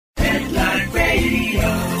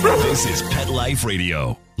This is Pet Life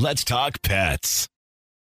Radio. Let's talk pets.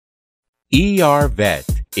 ER Vet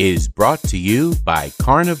is brought to you by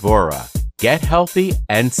Carnivora. Get healthy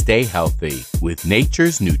and stay healthy with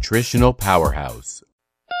nature's nutritional powerhouse.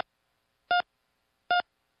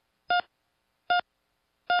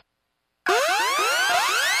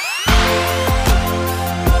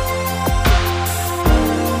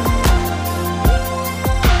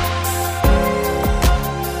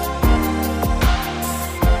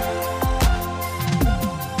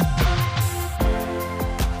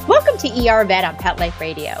 Welcome to ER Vet on Pet Life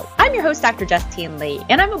Radio. I'm your host, Dr. Justine Lee,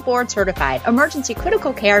 and I'm a board-certified emergency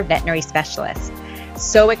critical care veterinary specialist.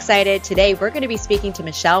 So excited. Today, we're going to be speaking to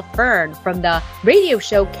Michelle Fern from the radio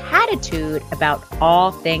show Catitude about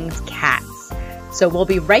all things cats. So we'll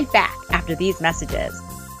be right back after these messages.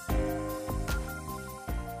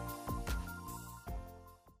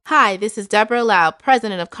 Hi, this is Deborah Lau,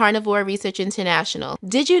 president of Carnivore Research International.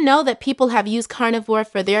 Did you know that people have used carnivore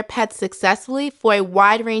for their pets successfully for a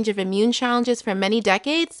wide range of immune challenges for many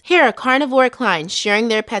decades? Here are carnivore clients sharing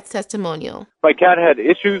their pet's testimonial. My cat had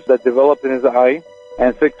issues that developed in his eye,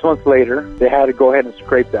 and 6 months later, they had to go ahead and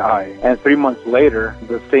scrape the eye. And 3 months later,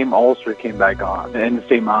 the same ulcer came back on in the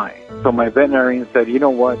same eye. So my veterinarian said, you know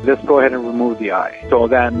what, let's go ahead and remove the eye. So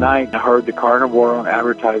that night, I heard the carnivore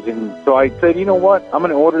advertising. So I said, you know what, I'm going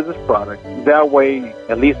to order this product. That way,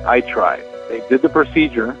 at least I tried. They did the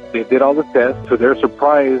procedure. They did all the tests. To their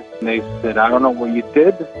surprise, they said, I don't know what you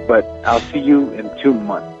did, but I'll see you in 2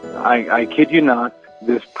 months. I kid you not.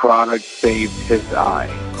 This product saved his eye.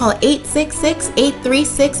 Call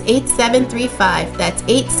 866-836-8735. That's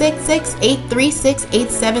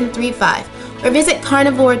 866-836-8735. Or visit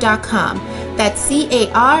carnivore.com. That's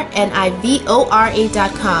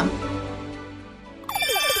carnivora.com.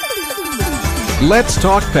 Let's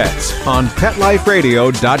Talk Pets on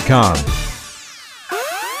PetLifeRadio.com.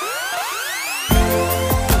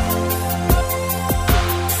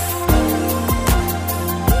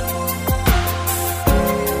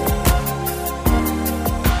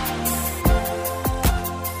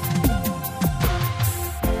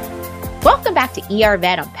 Welcome back to ER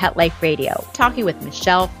Vet on Pet Life Radio, talking with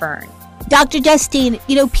Michelle Fern. Dr. Justine,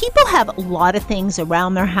 people have a lot of things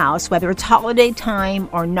around their house, whether it's holiday time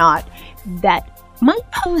or not, that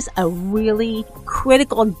might pose a really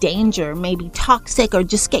critical danger, maybe toxic, or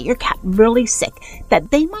just get your cat really sick,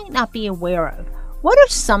 that they might not be aware of. What are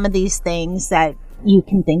some of these things that you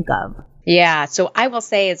can think of? Yeah, so I will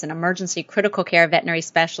say as an emergency critical care veterinary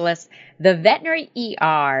specialist, the veterinary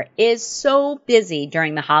ER is so busy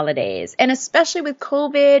during the holidays, and especially with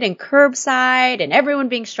COVID and curbside and everyone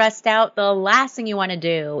being stressed out, the last thing you want to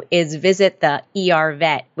do is visit the ER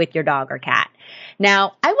vet with your dog or cat.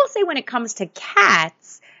 Now, I will say when it comes to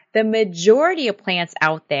cats, the majority of plants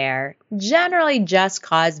out there generally just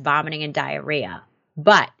cause vomiting and diarrhea.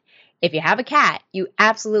 But if you have a cat, you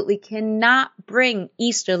absolutely cannot bring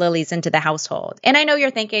Easter lilies into the household. And I know you're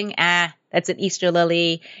thinking, that's an Easter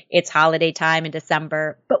lily. It's holiday time in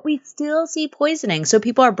December. But we still see poisoning. So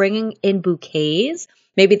people are bringing in bouquets.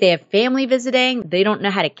 Maybe they have family visiting. They don't know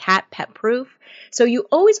how to cat pet proof. So you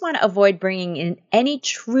always want to avoid bringing in any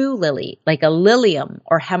true lily, like a lilium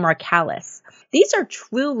or hemerocallis. These are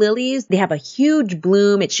true lilies. They have a huge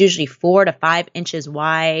bloom. It's usually 4 to 5 inches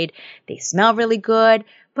wide. They smell really good.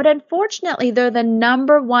 But unfortunately, they're the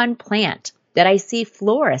number one plant that I see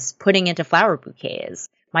florists putting into flower bouquets.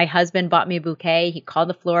 My husband bought me a bouquet. He called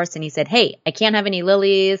the florist and he said, hey, I can't have any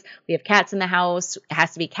lilies. We have cats in the house. It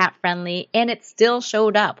has to be cat friendly. And it still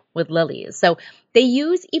showed up with lilies. So they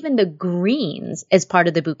use even the greens as part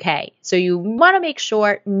of the bouquet. So you want to make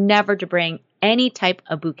sure never to bring any type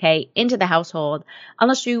of bouquet into the household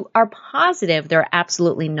unless you are positive there are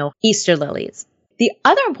absolutely no Easter lilies. The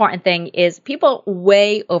other important thing is people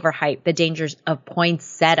way overhype the dangers of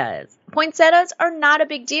poinsettias. Poinsettias are not a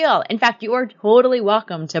big deal. In fact, you are totally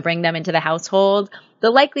welcome to bring them into the household.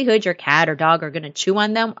 The likelihood your cat or dog are going to chew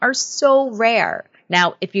on them are so rare.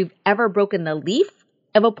 Now, if you've ever broken the leaf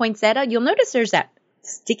of a poinsettia, you'll notice there's that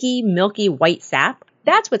sticky, milky white sap.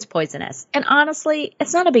 That's what's poisonous. And honestly,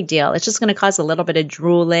 it's not a big deal. It's just going to cause a little bit of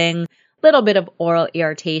drooling, a little bit of oral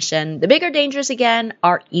irritation. The bigger dangers, again,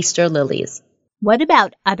 are Easter lilies. What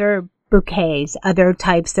about other bouquets, other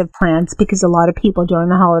types of plants? Because a lot of people during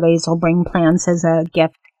the holidays will bring plants as a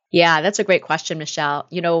gift. Yeah, that's a great question, Michelle.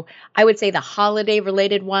 I would say the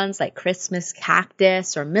holiday-related ones like Christmas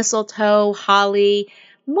cactus or mistletoe, holly,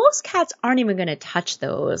 most cats aren't even going to touch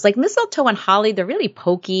those. Like mistletoe and holly, they're really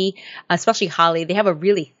pokey, especially holly. They have a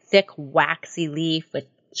really thick, waxy leaf with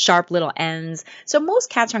sharp little ends. So most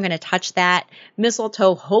cats aren't going to touch that.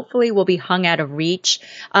 Mistletoe hopefully will be hung out of reach.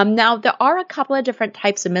 Now, there are a couple of different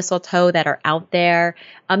types of mistletoe that are out there.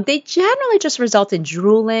 They generally just result in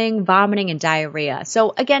drooling, vomiting, and diarrhea.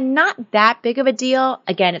 So again, not that big of a deal.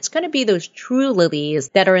 Again, it's going to be those true lilies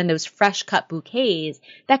that are in those fresh cut bouquets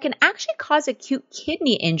that can actually cause acute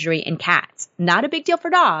kidney injury in cats. Not a big deal for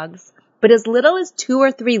dogs, but as little as 2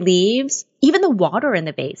 or 3 leaves, even the water in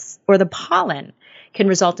the vase or the pollen can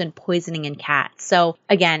result in poisoning in cats. So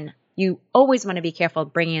again, you always want to be careful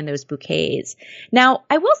bringing in those bouquets. Now,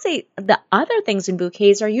 I will say the other things in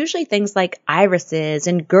bouquets are usually things like irises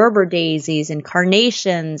and Gerber daisies and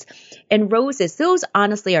carnations and roses. Those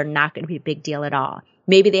honestly are not going to be a big deal at all.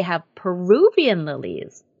 Maybe they have Peruvian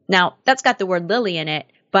lilies. Now, that's got the word lily in it,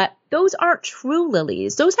 but those aren't true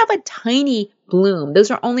lilies. Those have a tiny bloom.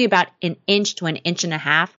 Those are only about 1 inch to 1.5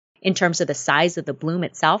 inches in terms of the size of the bloom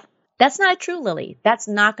itself. That's not a true lily. That's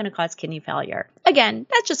not going to cause kidney failure. Again,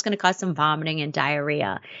 that's just going to cause some vomiting and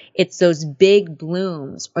diarrhea. It's those big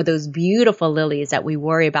blooms or those beautiful lilies that we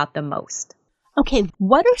worry about the most. Okay,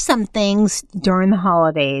 what are some things during the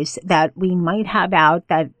holidays that we might have out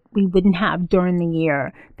that we wouldn't have during the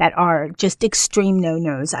year that are just extreme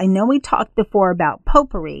no-nos? I know we talked before about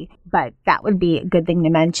potpourri, but that would be a good thing to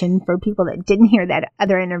mention for people that didn't hear that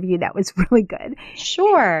other interview that was really good.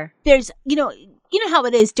 Sure. There's, you know how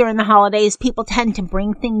it is during the holidays, people tend to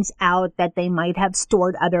bring things out that they might have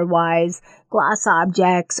stored otherwise, glass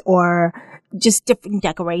objects or just different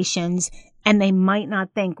decorations, and they might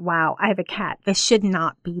not think, wow, I have a cat. This should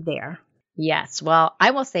not be there. Yes. Well,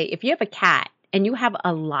 I will say if you have a cat and you have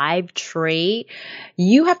a live tree,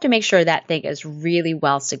 you have to make sure that thing is really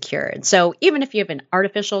well secured. So even if you have an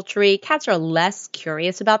artificial tree, cats are less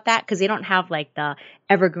curious about that because they don't have like the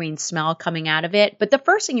evergreen smell coming out of it. But the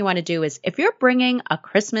first thing you want to do is if you're bringing a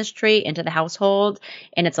Christmas tree into the household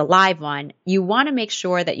and it's a live one, you want to make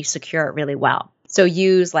sure that you secure it really well. So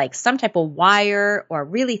use like some type of wire or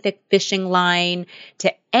really thick fishing line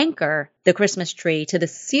to anchor the Christmas tree to the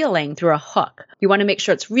ceiling through a hook. You want to make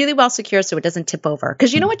sure it's really well secure so it doesn't tip over.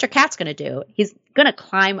 Because you know what your cat's going to do? He's going to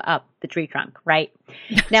climb up the tree trunk, right?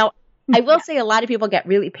 Now, I will say a lot of people get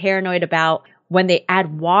really paranoid about when they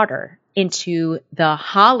add water into the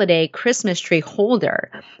holiday Christmas tree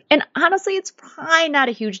holder. And honestly, it's probably not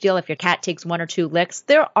a huge deal if your cat takes 1 or 2 licks.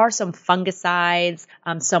 There are some fungicides,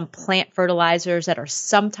 some plant fertilizers that are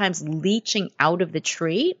sometimes leaching out of the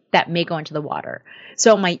tree that may go into the water.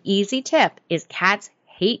 So my easy tip is cats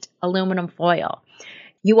hate aluminum foil.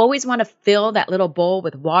 You always want to fill that little bowl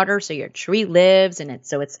with water so your tree lives and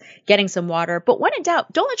it's getting some water. But when in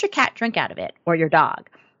doubt, don't let your cat drink out of it or your dog.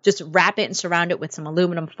 Just wrap it and surround it with some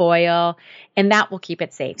aluminum foil, and that will keep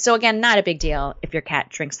it safe. So again, not a big deal if your cat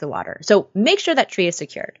drinks the water. So make sure that tree is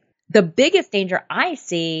secured. The biggest danger I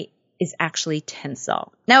see is actually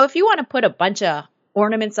tinsel. Now, if you want to put a bunch of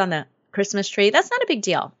ornaments on the Christmas tree, that's not a big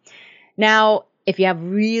deal. Now, if you have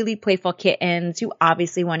really playful kittens, you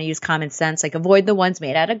obviously want to use common sense, like avoid the ones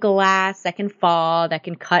made out of glass that can fall, that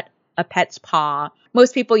can cut a pet's paw.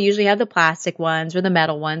 Most people usually have the plastic ones or the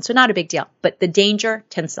metal ones, so not a big deal. But the danger,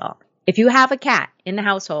 tinsel. If you have a cat in the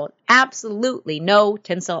household, absolutely no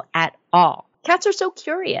tinsel at all. Cats are so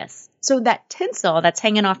curious. So that tinsel that's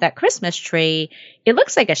hanging off that Christmas tree, it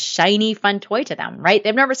looks like a shiny, fun toy to them, right?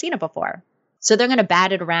 They've never seen it before. So they're going to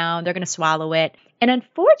bat it around. They're going to swallow it. And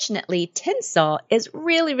unfortunately, tinsel is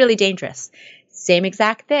really, really dangerous. Same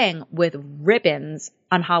exact thing with ribbons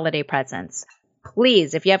on holiday presents.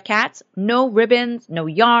 Please, if you have cats, no ribbons, no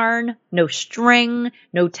yarn, no string,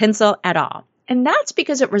 no tinsel at all. And that's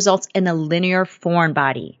because it results in a linear foreign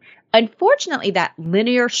body. Unfortunately, that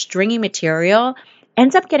linear stringy material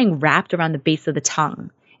ends up getting wrapped around the base of the tongue.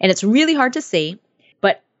 And it's really hard to see,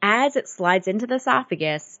 but as it slides into the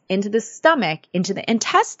esophagus, into the stomach, into the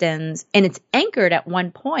intestines, and it's anchored at one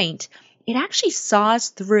point, it actually saws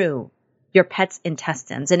through your pet's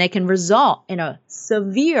intestines, and it can result in a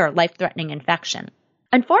severe life-threatening infection.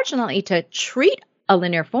 Unfortunately, to treat a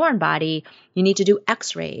linear foreign body, you need to do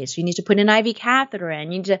x-rays, you need to put an IV catheter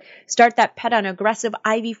in, you need to start that pet on aggressive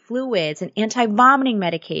IV fluids and anti-vomiting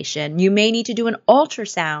medication. You may need to do an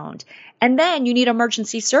ultrasound, and then you need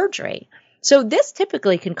emergency surgery. So this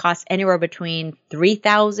typically can cost anywhere between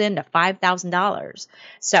 $3,000 to $5,000.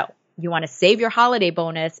 So you want to save your holiday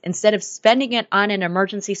bonus. Instead of spending it on an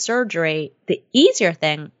emergency surgery, the easier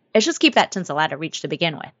thing is just keep that tinsel out of reach to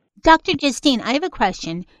begin with. Dr. Justine, I have a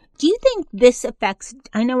question. Do you think this affects,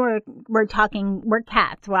 I know we're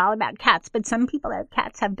cats, we're all about cats, but some people that have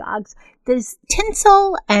cats have dogs. Does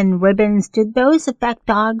tinsel and ribbons, do those affect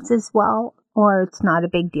dogs as well? Or it's not a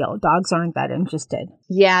big deal? Dogs aren't that interested.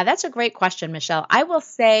 Yeah, that's a great question, Michelle. I will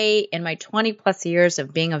say in my 20 plus years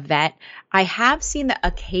of being a vet, I have seen the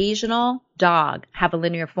occasional dog have a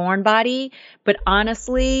linear foreign body, but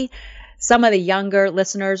honestly, some of the younger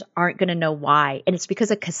listeners aren't going to know why. And it's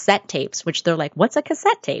because of cassette tapes, which they're like, what's a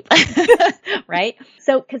cassette tape? Right?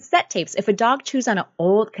 So cassette tapes, if a dog chews on an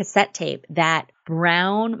old cassette tape, that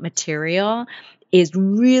brown material is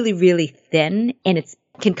really, really thin, and it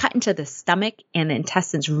can cut into the stomach and the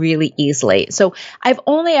intestines really easily. So I've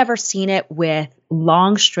only ever seen it with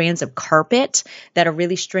long strands of carpet that are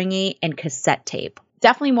really stringy and cassette tape.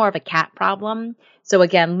 Definitely more of a cat problem. So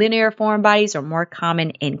again, linear foreign bodies are more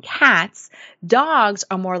common in cats. Dogs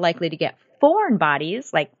are more likely to get foreign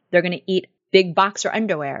bodies, like they're going to eat big boxer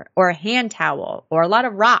underwear or a hand towel or a lot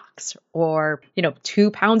of rocks or,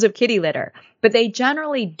 2 pounds of kitty litter. But they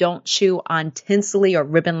generally don't chew on tinsely or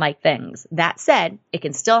ribbon-like things. That said, it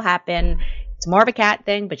can still happen. It's more of a cat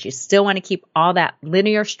thing, but you still want to keep all that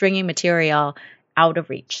linear stringy material out of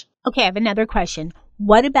reach. Okay, I have another question.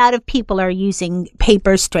 What about if people are using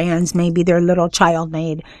paper strands, maybe their little child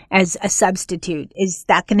made, as a substitute? Is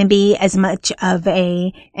that going to be as much of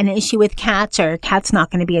an issue with cats, or cats not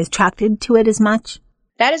going to be attracted to it as much?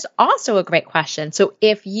 That is also a great question. So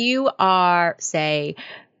if you are, say,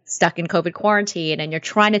 stuck in COVID quarantine and you're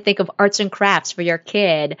trying to think of arts and crafts for your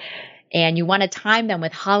kid, and you want to time them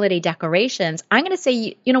with holiday decorations, I'm going to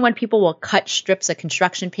say, when people will cut strips of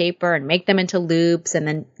construction paper and make them into loops and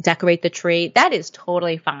then decorate the tree, that is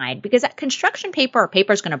totally fine, because that construction paper or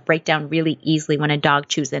paper is going to break down really easily when a dog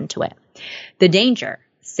chews into it. The danger,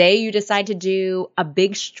 say you decide to do a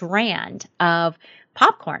big strand of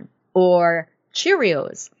popcorn or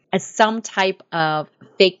Cheerios as some type of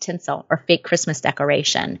fake tinsel or fake Christmas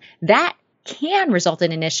decoration, that can result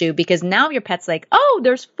in an issue, because now your pet's like, oh,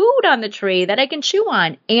 there's food on the tree that I can chew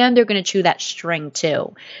on, and they're going to chew that string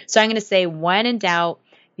too. So I'm going to say, when in doubt,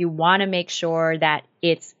 you want to make sure that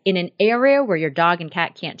it's in an area where your dog and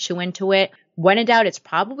cat can't chew into it. When in doubt, it's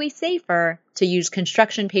probably safer to use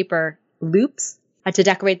construction paper loops to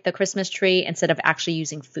decorate the Christmas tree instead of actually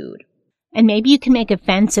using food. And maybe you can make a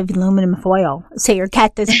fence of aluminum foil so your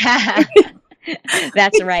cat doesn't.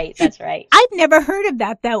 That's right. That's right. I've never heard of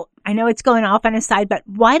that, though. I know it's going off on a side, but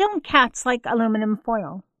why don't cats like aluminum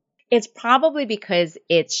foil? It's probably because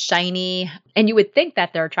it's shiny, and you would think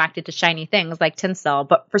that they're attracted to shiny things like tinsel,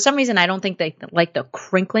 but for some reason, I don't think they like the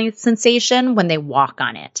crinkling sensation when they walk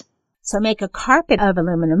on it. So make a carpet of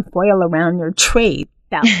aluminum foil around your tree.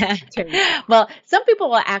 Well, some people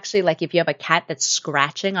will actually, like if you have a cat that's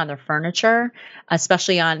scratching on their furniture,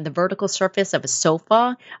 especially on the vertical surface of a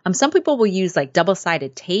sofa, some people will use like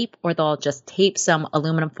double-sided tape, or they'll just tape some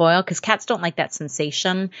aluminum foil, because cats don't like that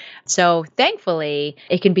sensation. So thankfully,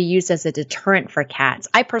 it can be used as a deterrent for cats.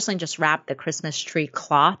 I personally just wrap the Christmas tree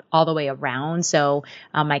cloth all the way around so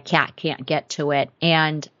my cat can't get to it.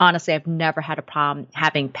 And honestly, I've never had a problem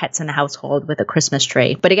having pets in the household with a Christmas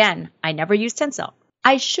tree. But again, I never use tinsel.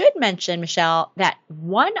 I should mention, Michelle, that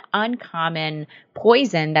one uncommon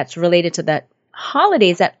poison that's related to the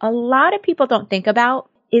holidays that a lot of people don't think about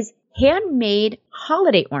is handmade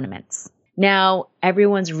holiday ornaments. Now,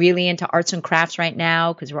 everyone's really into arts and crafts right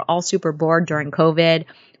now because we're all super bored during COVID.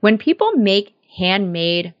 When people make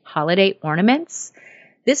handmade holiday ornaments,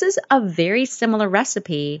 this is a very similar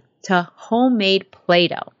recipe to homemade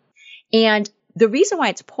Play-Doh. And the reason why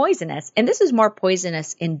it's poisonous, and this is more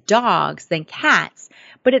poisonous in dogs than cats,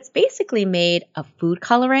 but it's basically made of food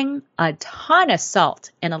coloring, a ton of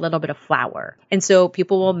salt, and a little bit of flour. And so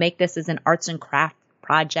people will make this as an arts and craft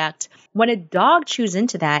project. When a dog chews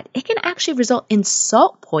into that, it can actually result in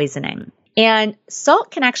salt poisoning. And salt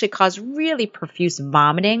can actually cause really profuse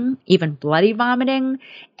vomiting, even bloody vomiting,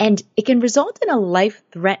 and it can result in a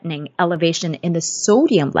life-threatening elevation in the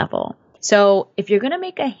sodium level. So if you're going to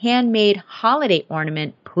make a handmade holiday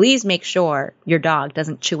ornament, please make sure your dog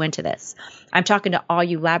doesn't chew into this. I'm talking to all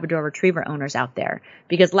you Labrador Retriever owners out there,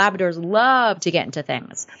 because Labradors love to get into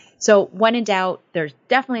things. So when in doubt, there's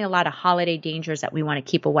definitely a lot of holiday dangers that we want to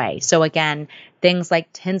keep away. So again, things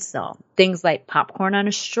like tinsel, things like popcorn on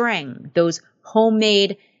a string, those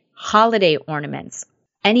homemade holiday ornaments,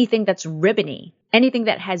 anything that's ribbony, anything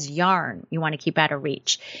that has yarn, you want to keep out of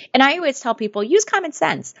reach. And I always tell people, use common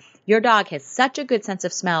sense. Your dog has such a good sense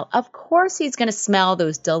of smell. Of course, he's going to smell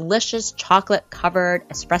those delicious chocolate-covered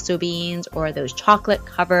espresso beans or those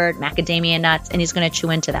chocolate-covered macadamia nuts, and he's going to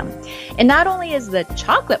chew into them. And not only is the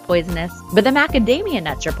chocolate poisonous, but the macadamia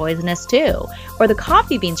nuts are poisonous too, or the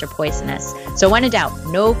coffee beans are poisonous. So when in doubt,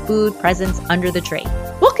 no food presents under the tree.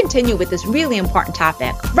 We'll continue with this really important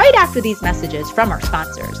topic right after these messages from our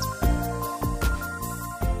sponsors.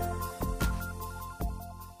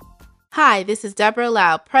 Hi, this is Deborah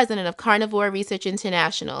Lau, president of Carnivore Research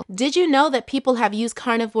International. Did you know that people have used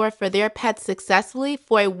carnivore for their pets successfully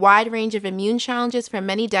for a wide range of immune challenges for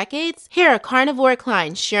many decades? Here are carnivore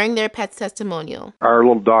clients sharing their pet's testimonial. Our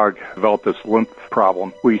little dog developed this lymph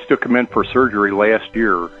problem. We took him in for surgery last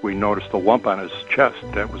year. We noticed a lump on his chest.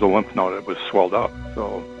 That was a lymph node that was swelled up.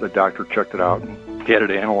 So the doctor checked it out and had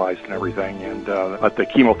it analyzed and everything, and the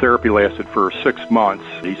chemotherapy lasted for 6 months.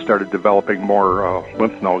 He started developing more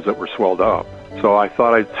lymph nodes that were swelled up. So I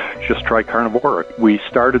thought I'd just try carnivore. We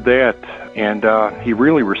started that, and he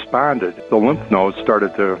really responded. The lymph nodes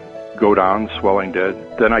started to go down, swelling did.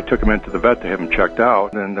 Then I took him into the vet to have him checked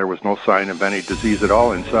out, and there was no sign of any disease at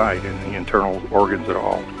all inside, in the internal organs at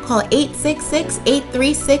all. Call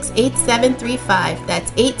 866-836-8735.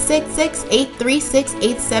 That's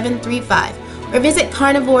 866-836-8735. Or visit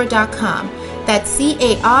carnivore.com. That's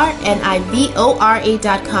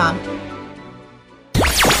carnivora.com.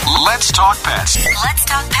 Let's talk pets. Let's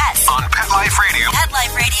talk pets On Pet Life Radio. Pet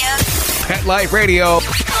Life Radio.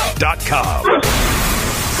 PetLifeRadio.com.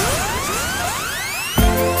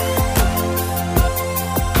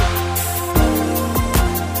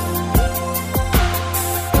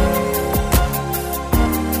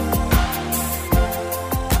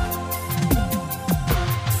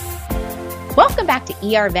 Welcome back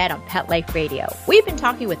to ER Vet on Pet Life Radio. We've been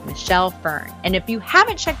talking with Michelle Fern, and if you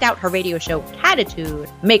haven't checked out her radio show,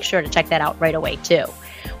 Catitude, make sure to check that out right away, too.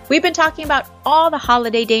 We've been talking about all the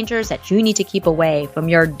holiday dangers that you need to keep away from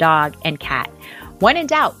your dog and cat. When in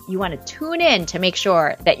doubt, you want to tune in to make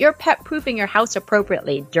sure that you're pet-proofing your house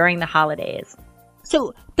appropriately during the holidays.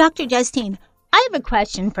 So, Dr. Justine, I have a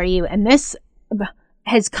question for you, and this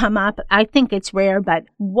has come up. I think it's rare, but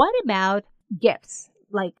what about gifts?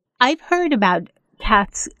 Like, I've heard about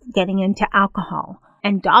cats getting into alcohol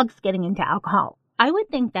and dogs getting into alcohol. I would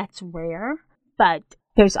think that's rare, but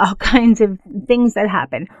there's all kinds of things that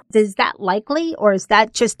happen. Is that likely, or is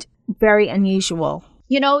that just very unusual?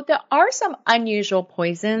 You know, there are some unusual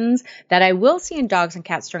poisons that I will see in dogs and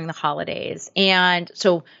cats during the holidays. And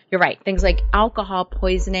so you're right. Things like alcohol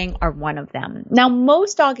poisoning are one of them. Now,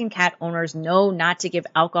 most dog and cat owners know not to give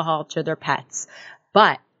alcohol to their pets,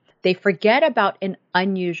 but they forget about an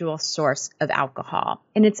unusual source of alcohol,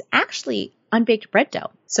 and it's actually unbaked bread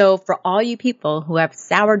dough. So for all you people who have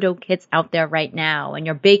sourdough kits out there right now, and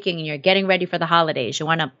you're baking and you're getting ready for the holidays, you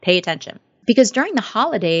want to pay attention. Because during the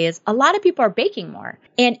holidays, a lot of people are baking more,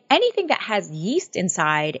 and anything that has yeast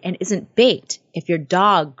inside and isn't baked, if your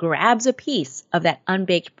dog grabs a piece of that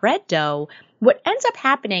unbaked bread dough, what ends up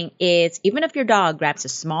happening is even if your dog grabs a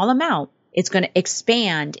small amount, it's going to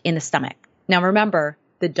expand in the stomach. Now remember,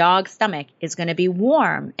 the dog's stomach is going to be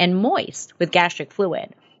warm and moist with gastric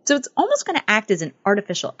fluid. So it's almost going to act as an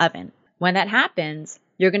artificial oven. When that happens,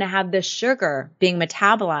 you're going to have the sugar being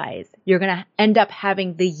metabolized. You're going to end up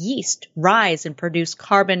having the yeast rise and produce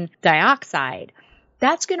carbon dioxide.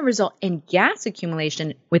 That's going to result in gas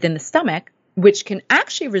accumulation within the stomach, which can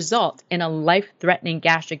actually result in a life-threatening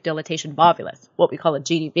gastric dilatation volvulus, what we call a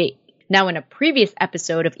GDV. Now, in a previous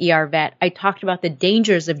episode of ER Vet, I talked about the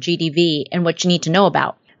dangers of GDV and what you need to know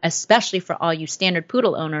about, especially for all you standard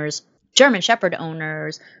poodle owners, German Shepherd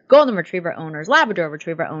owners, Golden Retriever owners, Labrador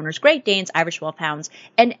Retriever owners, Great Danes, Irish Wolfhounds,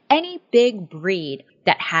 and any big breed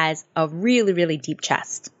that has a really, really deep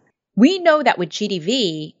chest. We know that with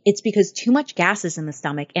GDV, it's because too much gas is in the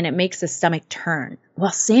stomach and it makes the stomach turn.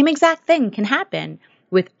 Well, same exact thing can happen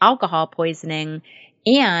with alcohol poisoning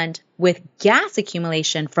and with gas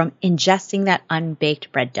accumulation from ingesting that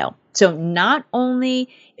unbaked bread dough. So not only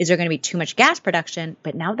is there going to be too much gas production,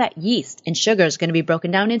 but now that yeast and sugar is going to be broken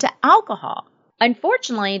down into alcohol.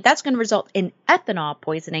 Unfortunately, that's going to result in ethanol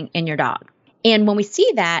poisoning in your dog. And when we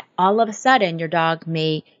see that, all of a sudden your dog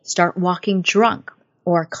may start walking drunk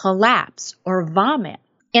or collapse or vomit.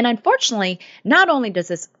 And unfortunately, not only does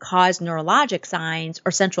this cause neurologic signs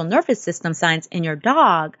or central nervous system signs in your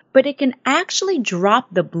dog, but it can actually drop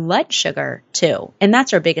the blood sugar too. And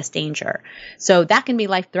that's our biggest danger. So that can be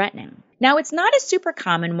life-threatening. Now, it's not a super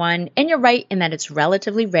common one, and you're right in that it's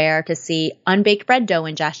relatively rare to see unbaked bread dough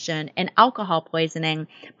ingestion and alcohol poisoning.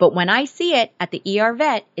 But when I see it at the ER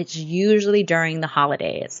Vet, it's usually during the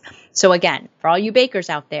holidays. So again, for all you bakers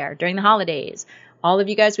out there during the holidays, all of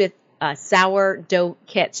you guys with sourdough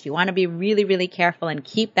kits, you want to be really, really careful and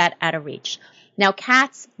keep that out of reach. Now,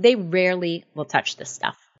 cats, they rarely will touch this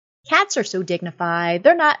stuff. Cats are so dignified.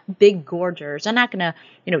 They're not big gorgers. They're not going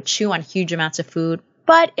to, chew on huge amounts of food,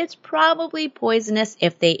 but it's probably poisonous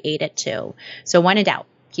if they ate it too. So when in doubt,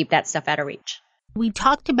 keep that stuff out of reach. We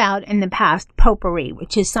talked about in the past potpourri,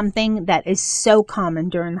 which is something that is so common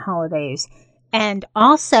during the holidays. And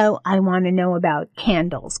also, I want to know about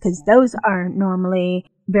candles, because those are normally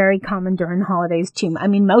very common during the holidays too. I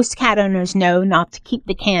mean, most cat owners know not to keep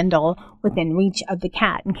the candle within reach of the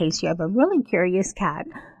cat in case you have a really curious cat.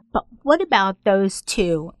 But what about those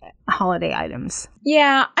two holiday items?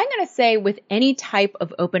 Yeah, I'm going to say with any type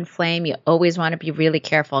of open flame, you always want to be really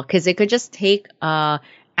careful because it could just take a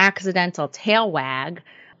accidental tail wag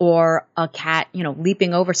or a cat,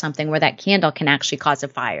 leaping over something where that candle can actually cause a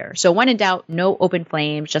fire. So when in doubt, no open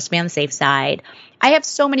flames, just be on the safe side. I have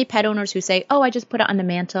so many pet owners who say, oh, I just put it on the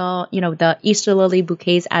mantle. The Easter lily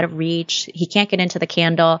bouquet's out of reach. He can't get into the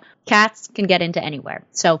candle. Cats can get into anywhere.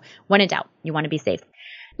 So when in doubt, you want to be safe.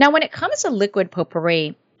 Now, when it comes to liquid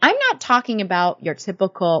potpourri, I'm not talking about your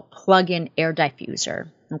typical plug-in air diffuser.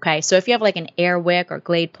 Okay, so if you have like an Airwick or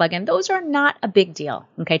Glade plug-in, those are not a big deal,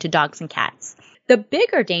 okay, to dogs and cats. The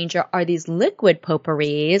bigger danger are these liquid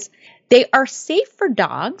potpourris. They are safe for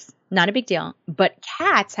dogs, not a big deal, but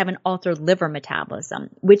cats have an altered liver metabolism,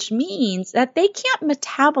 which means that they can't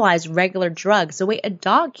metabolize regular drugs the way a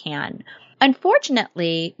dog can.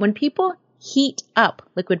 Unfortunately, when people heat up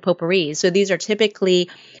liquid potpourris, so these are typically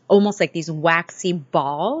almost like these waxy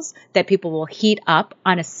balls that people will heat up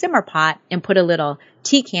on a simmer pot and put a little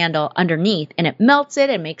tea candle underneath, and it melts it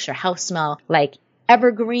and makes your house smell like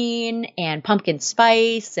evergreen and pumpkin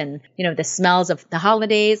spice and, the smells of the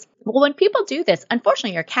holidays. Well, when people do this,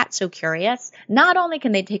 unfortunately, your cat's so curious, not only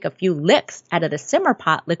can they take a few licks out of the simmer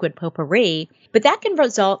pot liquid potpourri, but that can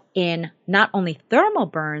result in not only thermal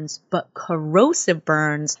burns, but corrosive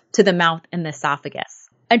burns to the mouth and the esophagus.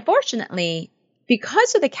 Unfortunately,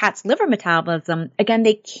 because of the cat's liver metabolism, again,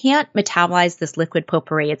 they can't metabolize this liquid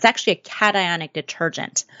potpourri. It's actually a cationic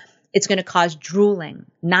detergent. It's going to cause drooling,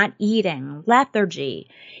 not eating, lethargy.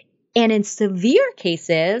 And in severe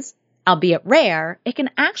cases, albeit rare, it can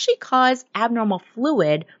actually cause abnormal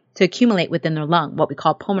fluid to accumulate within their lung, what we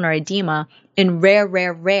call pulmonary edema, and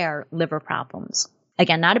rare liver problems.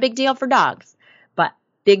 Again, not a big deal for dogs, but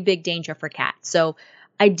big danger for cats. So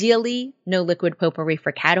ideally, no liquid potpourri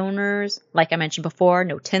for cat owners. Like I mentioned before,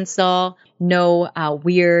 no tinsel, no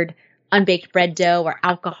weird unbaked bread dough or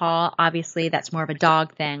alcohol. Obviously, that's more of a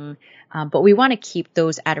dog thing. But we want to keep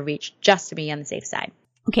those out of reach just to be on the safe side.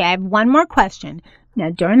 Okay, I have one more question. Now,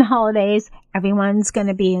 during the holidays, everyone's going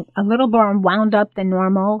to be a little more wound up than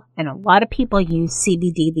normal, and a lot of people use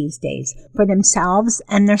CBD these days for themselves,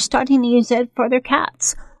 and they're starting to use it for their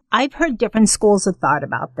cats. I've heard different schools of thought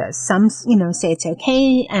about this. Some, say it's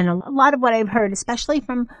okay, and a lot of what I've heard, especially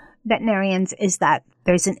from veterinarians, is that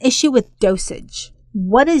there's an issue with dosage.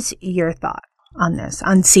 What is your thought on this,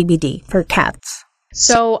 on CBD for cats?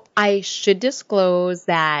 So I should disclose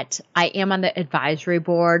that I am on the advisory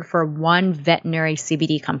board for one veterinary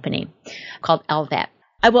CBD company called LVet.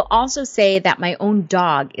 I will also say that my own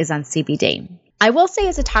dog is on CBD. I will say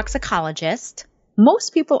as a toxicologist,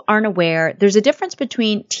 most people aren't aware there's a difference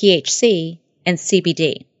between THC and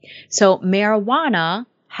CBD. So marijuana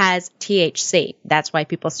has THC. That's why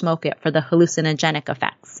people smoke it, for the hallucinogenic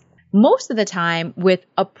effects. Most of the time, with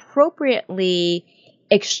appropriately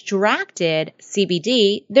extracted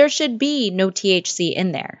CBD, there should be no THC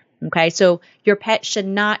in there. Okay, so your pet should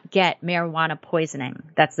not get marijuana poisoning.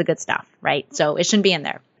 That's the good stuff, right? So it shouldn't be in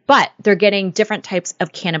there. But they're getting different types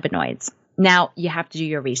of cannabinoids. Now, you have to do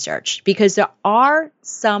your research because there are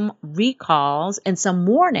some recalls and some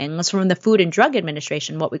warnings from the Food and Drug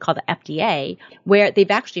Administration, what we call the FDA, where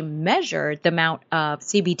they've actually measured the amount of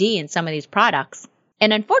CBD in some of these products.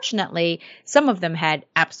 And unfortunately, some of them had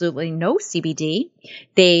absolutely no CBD.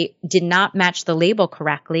 They did not match the label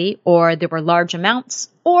correctly, or there were large amounts,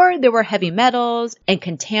 or there were heavy metals and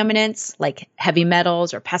contaminants like heavy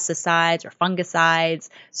metals or pesticides or fungicides.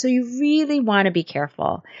 So you really want to be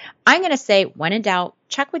careful. I'm going to say, when in doubt,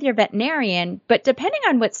 check with your veterinarian. But depending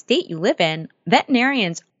on what state you live in,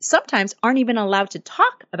 veterinarians sometimes aren't even allowed to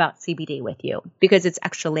talk about CBD with you because it's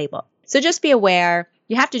extra label. So just be aware.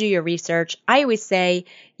 You have to do your research. I always say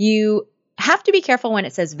you have to be careful when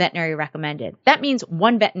it says veterinary recommended. That means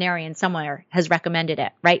one veterinarian somewhere has recommended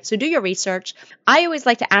it, right? So do your research. I always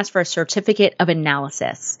like to ask for a certificate of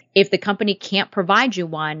analysis. If the company can't provide you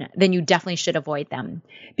one, then you definitely should avoid them.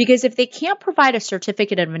 Because if they can't provide a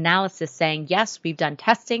certificate of analysis saying, yes, we've done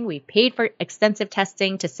testing, we've paid for extensive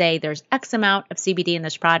testing to say there's X amount of CBD in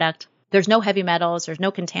this product, there's no heavy metals, there's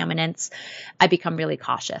no contaminants, I become really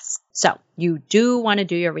cautious. So you do want to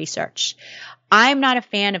do your research. I'm not a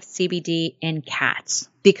fan of CBD in cats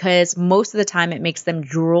because most of the time it makes them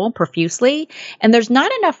drool profusely. And there's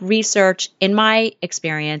not enough research, in my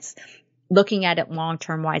experience, looking at it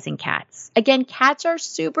long-term wise in cats. Again, cats are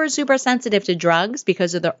super, super sensitive to drugs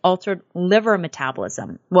because of their altered liver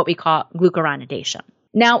metabolism, what we call glucuronidation.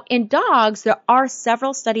 Now, in dogs, there are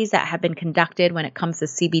several studies that have been conducted when it comes to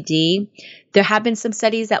CBD. There have been some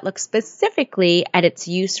studies that look specifically at its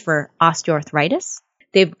use for osteoarthritis.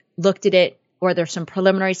 They've looked at it, or there's some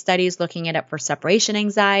preliminary studies looking at it for separation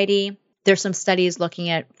anxiety. There's some studies looking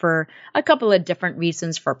at for a couple of different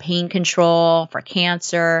reasons for pain control, for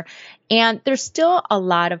cancer, and there's still a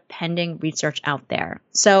lot of pending research out there.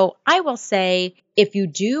 So I will say, if you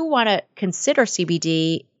do want to consider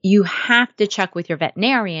CBD, you have to check with your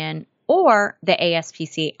veterinarian or the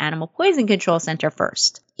ASPC Animal Poison Control Center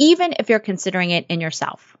first, even if you're considering it in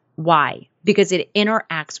yourself. Why? Because it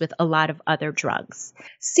interacts with a lot of other drugs.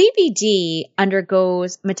 CBD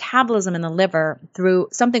undergoes metabolism in the liver through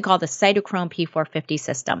something called the cytochrome P450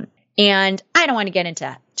 system. And I don't want to get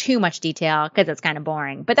into too much detail because it's kind of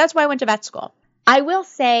boring, but that's why I went to vet school. I will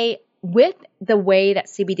say, with the way that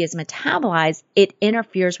CBD is metabolized, it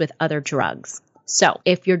interferes with other drugs. So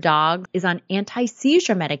if your dog is on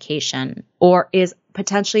anti-seizure medication or is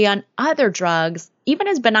potentially on other drugs, even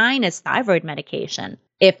as benign as thyroid medication,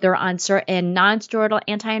 if they're on certain non-steroidal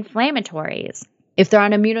anti-inflammatories, if they're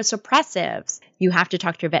on immunosuppressives, you have to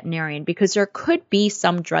talk to your veterinarian because there could be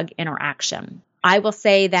some drug interaction. I will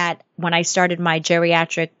say that when I started my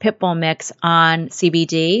geriatric pit bull mix on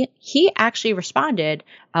CBD, he actually responded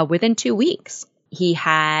within 2 weeks. He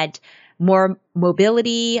had more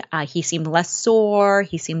mobility. He seemed less sore.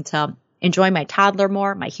 He seemed to enjoy my toddler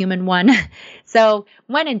more, my human one. So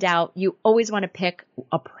when in doubt, you always want to pick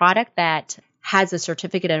a product that has a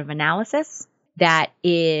certificate of analysis, that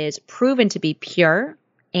is proven to be pure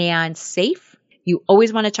and safe. You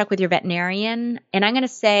always want to check with your veterinarian. And I'm going to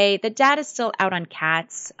say the data is still out on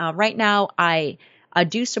cats. Right now, I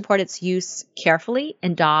do support its use carefully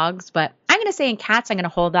in dogs, but I'm going to say in cats, I'm going to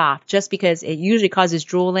hold off just because it usually causes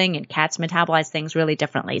drooling and cats metabolize things really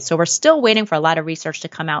differently. So we're still waiting for a lot of research to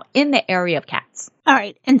come out in the area of cats. All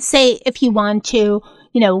right. And say if you want to,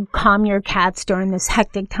 calm your cats during this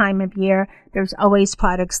hectic time of year, there's always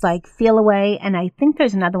products like Feel Away. And I think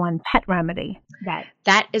there's another one, Pet Remedy.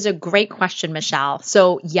 That is a great question, Michelle.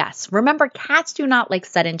 So yes, remember, cats do not like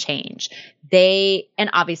sudden change. And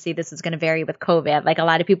obviously this is going to vary with COVID. Like, a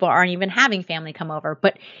lot of people aren't even having family come over.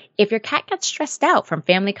 But if your cat gets stressed out from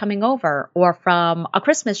family coming over, or from a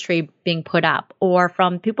Christmas tree being put up, or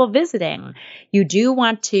from people visiting, you do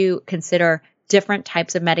want to consider different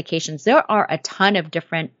types of medications. There are a ton of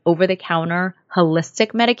different over-the-counter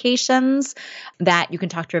holistic medications that you can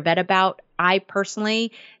talk to your vet about. I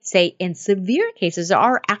personally say in severe cases, there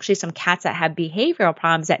are actually some cats that have behavioral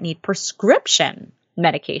problems that need prescription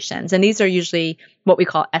medications. And these are usually what we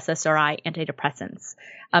call SSRI antidepressants.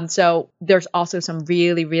 So there's also some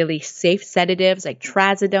really, really safe sedatives like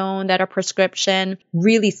trazodone that are prescription,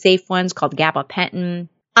 really safe ones called gabapentin.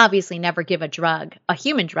 Obviously, never give a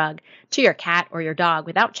human drug, to your cat or your dog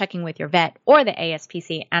without checking with your vet or the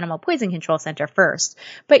ASPC Animal Poison Control Center first.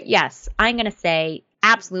 But yes, I'm going to say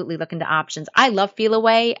absolutely look into options. I love Feel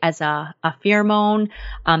Away as a pheromone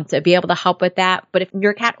to be able to help with that. But if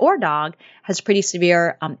your cat or dog has pretty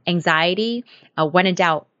severe anxiety, when in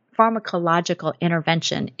doubt, pharmacological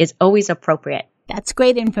intervention is always appropriate. That's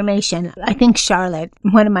great information. I think Charlotte,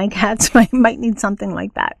 one of my cats, might need something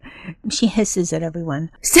like that. She hisses at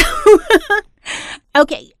everyone. So,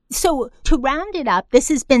 okay. So to round it up, this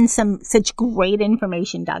has been such great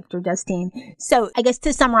information, Dr. Justine. So I guess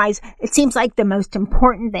to summarize, it seems like the most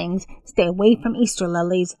important things: stay away from Easter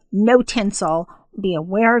lilies, no tinsel, be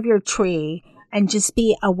aware of your tree, and just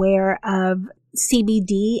be aware of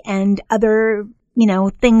CBD and other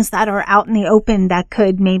things that are out in the open that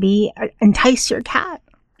could maybe entice your cat.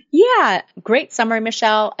 Yeah, great summary,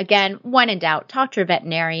 Michelle. Again, when in doubt, talk to your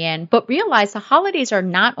veterinarian, but realize the holidays are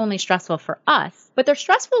not only stressful for us, but they're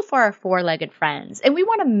stressful for our four-legged friends. And we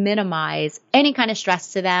want to minimize any kind of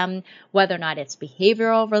stress to them, whether or not it's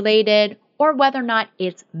behavioral related or whether or not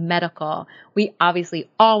it's medical. We obviously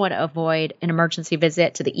all want to avoid an emergency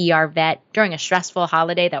visit to the ER vet during a stressful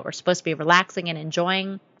holiday that we're supposed to be relaxing and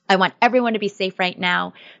enjoying. I want everyone to be safe right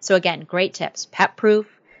now. So again, great tips. Pet proof.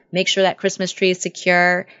 Make sure that Christmas tree is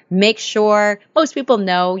secure. Make sure, most people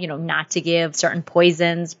know, not to give certain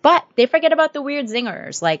poisons, but they forget about the weird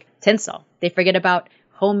zingers like tinsel. They forget about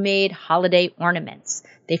homemade holiday ornaments.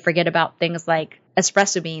 They forget about things like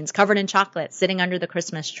espresso beans covered in chocolate sitting under the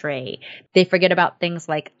Christmas tree. They forget about things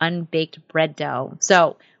like unbaked bread dough.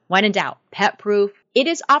 So when in doubt, pet proof. It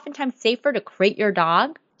is oftentimes safer to crate your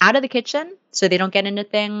dog out of the kitchen so they don't get into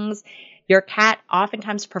things. Your cat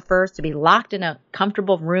oftentimes prefers to be locked in a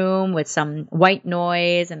comfortable room with some white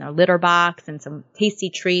noise and a litter box and some tasty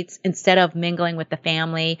treats instead of mingling with the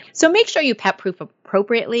family. So make sure you pet proof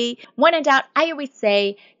appropriately. When in doubt, I always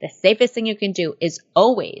say the safest thing you can do is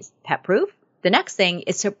always pet proof. The next thing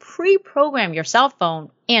is to pre-program your cell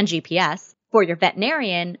phone and GPS for your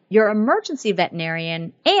veterinarian, your emergency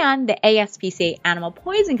veterinarian, and the ASPCA Animal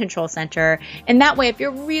Poison Control Center. And that way, if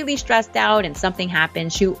you're really stressed out and something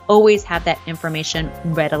happens, you always have that information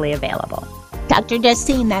readily available. Dr.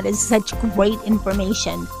 Justine, that is such great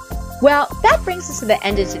information. Well, that brings us to the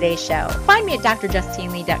end of today's show. Find me at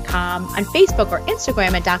drjustinelee.com, on Facebook or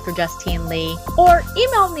Instagram at Dr. Justine Lee, or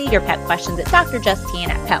email me your pet questions at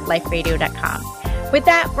drjustine@petliferadio.com. With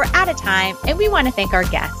that, we're out of time, and we want to thank our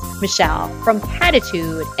guests, Michelle from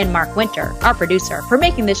Catitude, and Mark Winter, our producer, for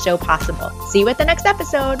making this show possible. See you at the next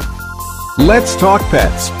episode. Let's Talk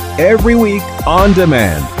Pets, every week on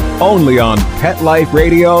demand, only on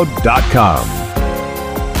PetLifeRadio.com.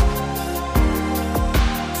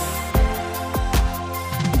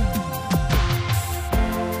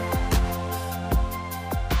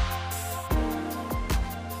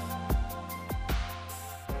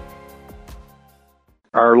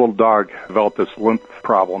 Our little dog developed this lymph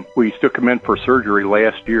problem. We took him in for surgery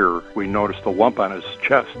last year. We noticed a lump on his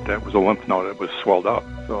chest. That was a lymph node that was swelled up.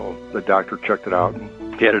 So the doctor checked it out and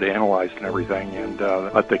had it analyzed and everything. And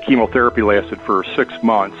the chemotherapy lasted for 6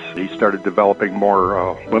 months. He started developing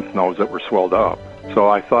more lymph nodes that were swelled up. So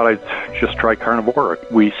I thought I'd just try Carnivora.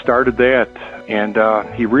 We started that, and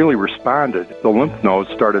he really responded. The lymph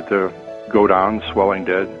nodes started to go down, swelling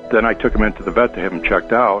did. Then I took him into the vet to have him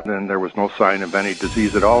checked out, and there was no sign of any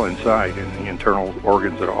disease at all inside, in the internal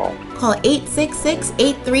organs at all. Call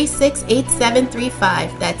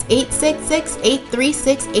 866-836-8735. That's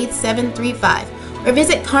 866-836-8735. Or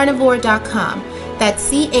visit carnivora.com. That's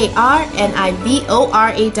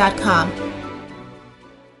CARNIVORA.com.